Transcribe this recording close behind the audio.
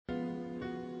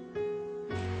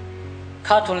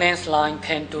cut-to-length line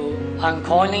can do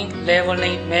uncoiling,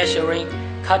 leveling, measuring,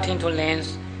 cutting to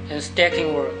length, and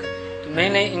stacking work. It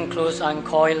mainly includes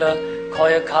uncoiler,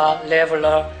 coil car,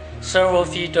 leveler, servo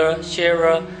feeder,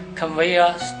 shearer,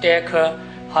 conveyor, stacker,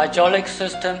 hydraulic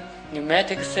system,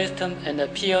 pneumatic system, and a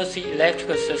PLC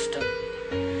electrical system.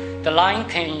 The line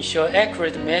can ensure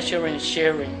accurate measuring and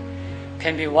shearing,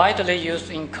 can be widely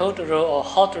used in cold roll or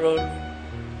hot roll,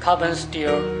 carbon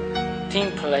steel, tin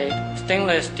plate,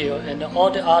 stainless steel, and all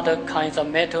the other kinds of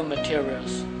metal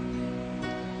materials.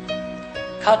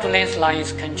 Cut-to-length line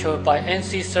is controlled by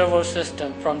NC servo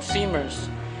system from Siemens.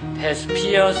 It has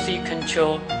PLC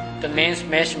control the length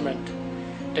measurement.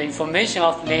 The information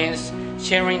of length,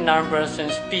 shearing numbers,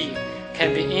 and speed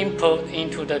can be input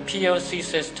into the PLC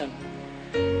system.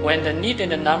 When the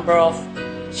needed number of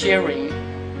shearing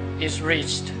is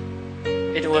reached,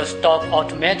 it will stop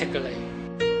automatically.